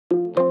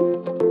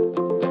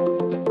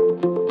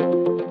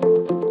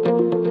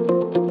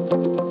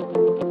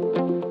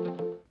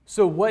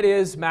So what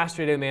is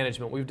master data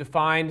management? We've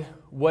defined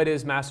what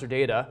is master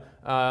data.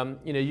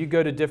 You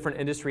go to different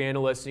industry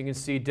analysts, and you can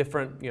see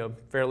different,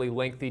 fairly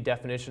lengthy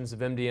definitions of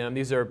MDM.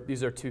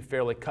 These are two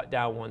fairly cut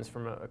down ones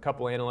from a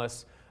couple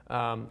analysts.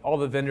 All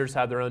the vendors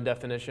have their own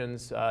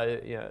definitions,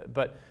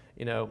 but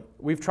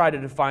we've tried to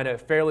define it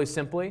fairly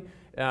simply.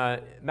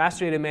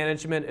 Master data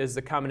management is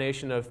the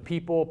combination of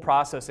people,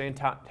 process, and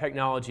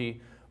technology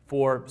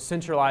for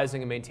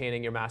centralizing and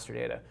maintaining your master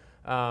data.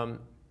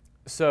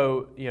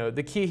 So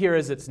the key here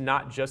is it's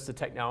not just the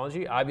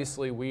technology.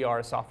 Obviously, we are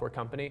a software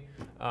company,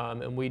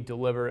 and we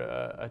deliver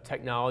a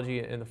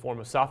technology in the form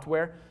of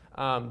software.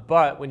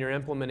 But when you're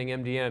implementing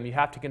MDM, you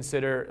have to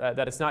consider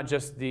that it's not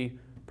just the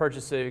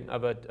purchasing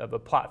of a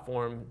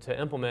platform to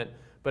implement,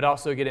 but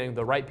also getting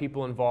the right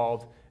people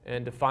involved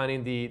and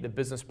defining the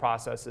business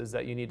processes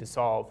that you need to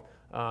solve,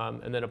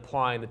 and then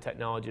applying the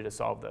technology to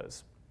solve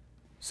those.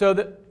 So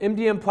the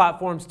MDM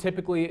platforms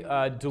typically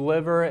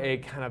deliver a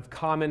kind of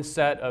common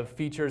set of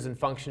features and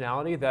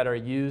functionality that are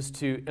used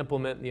to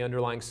implement the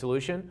underlying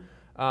solution.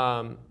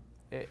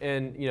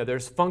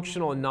 There's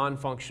functional and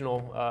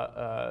non-functional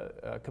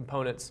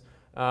components.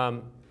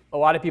 A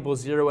lot of people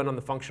zero in on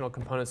the functional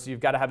components. So you've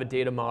got to have a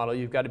data model.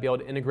 You've got to be able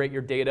to integrate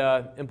your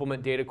data,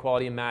 implement data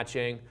quality and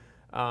matching,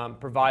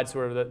 provide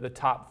sort of the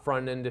top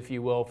front end, if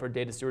you will, for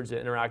data stewards to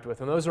interact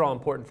with. And those are all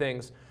important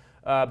things.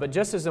 But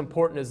just as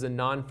important is the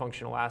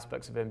non-functional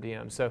aspects of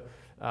MDM. So,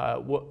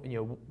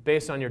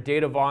 based on your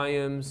data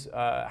volumes,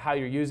 how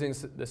you're using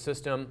the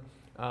system,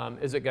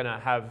 is it going to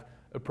have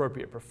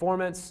appropriate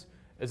performance?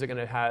 Is it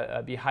going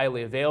to be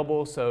highly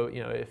available? So,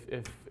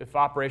 if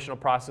operational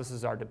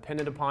processes are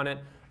dependent upon it,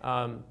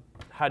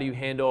 how do you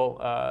handle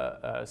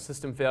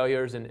system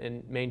failures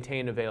and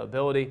maintain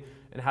availability?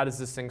 And how does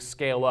this thing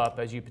scale up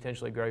as you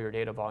potentially grow your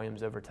data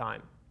volumes over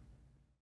time?